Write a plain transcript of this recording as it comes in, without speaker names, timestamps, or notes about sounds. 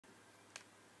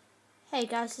Hey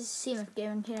guys, this is Seamus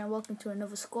Gaming here and welcome to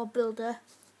another squad builder.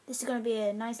 This is going to be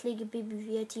a nice liga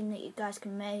BBVA team that you guys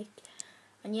can make.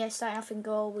 And yeah, starting off in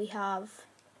goal we have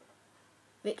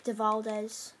Victor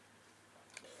Valdez.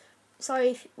 Sorry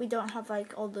if we don't have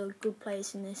like all the good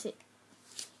players in this.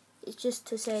 It's just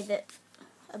to say that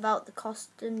about the cost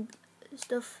and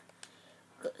stuff.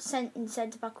 In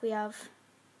centre back we have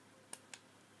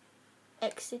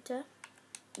Exeter.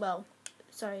 Well,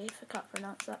 sorry if I can't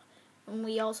pronounce that. And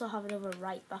we also have another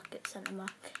right back at centre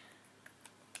back,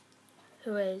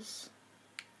 who is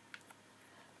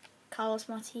Carlos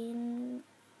Martin.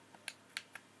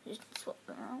 Just swap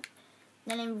them out.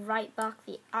 Then in right back,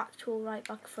 the actual right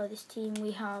back for this team,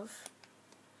 we have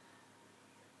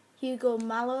Hugo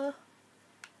Malo.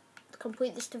 To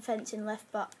complete this defence in left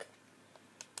back,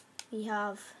 we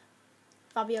have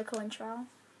COENTRAO.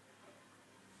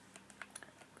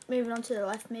 Moving on to the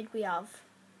left mid, we have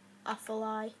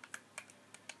Affolai.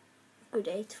 Good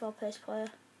 84 pace player.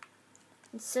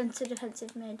 In centre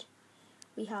defensive mid,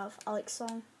 we have Alex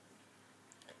Song.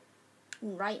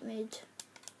 In right mid,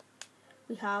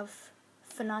 we have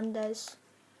Fernandez.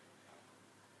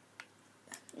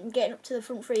 And getting up to the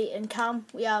front three and cam,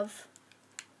 we have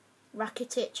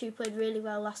RAKATIC, who played really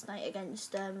well last night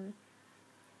against who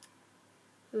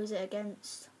was it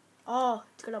against? Oh,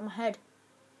 it's got on my head.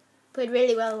 Played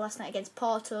really well last night against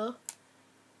Porto.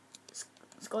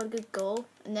 Scored a good goal.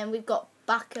 And then we've got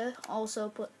Baka,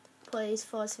 also plays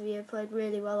for Sevilla, played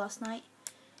really well last night.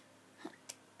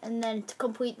 And then to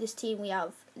complete this team we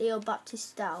have Leo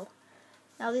Baptistao.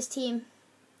 Now this team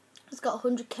has got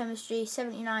 100 chemistry,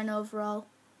 79 overall.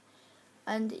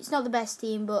 And it's not the best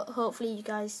team, but hopefully you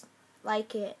guys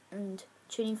like it and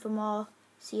tune in for more.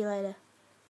 See you later.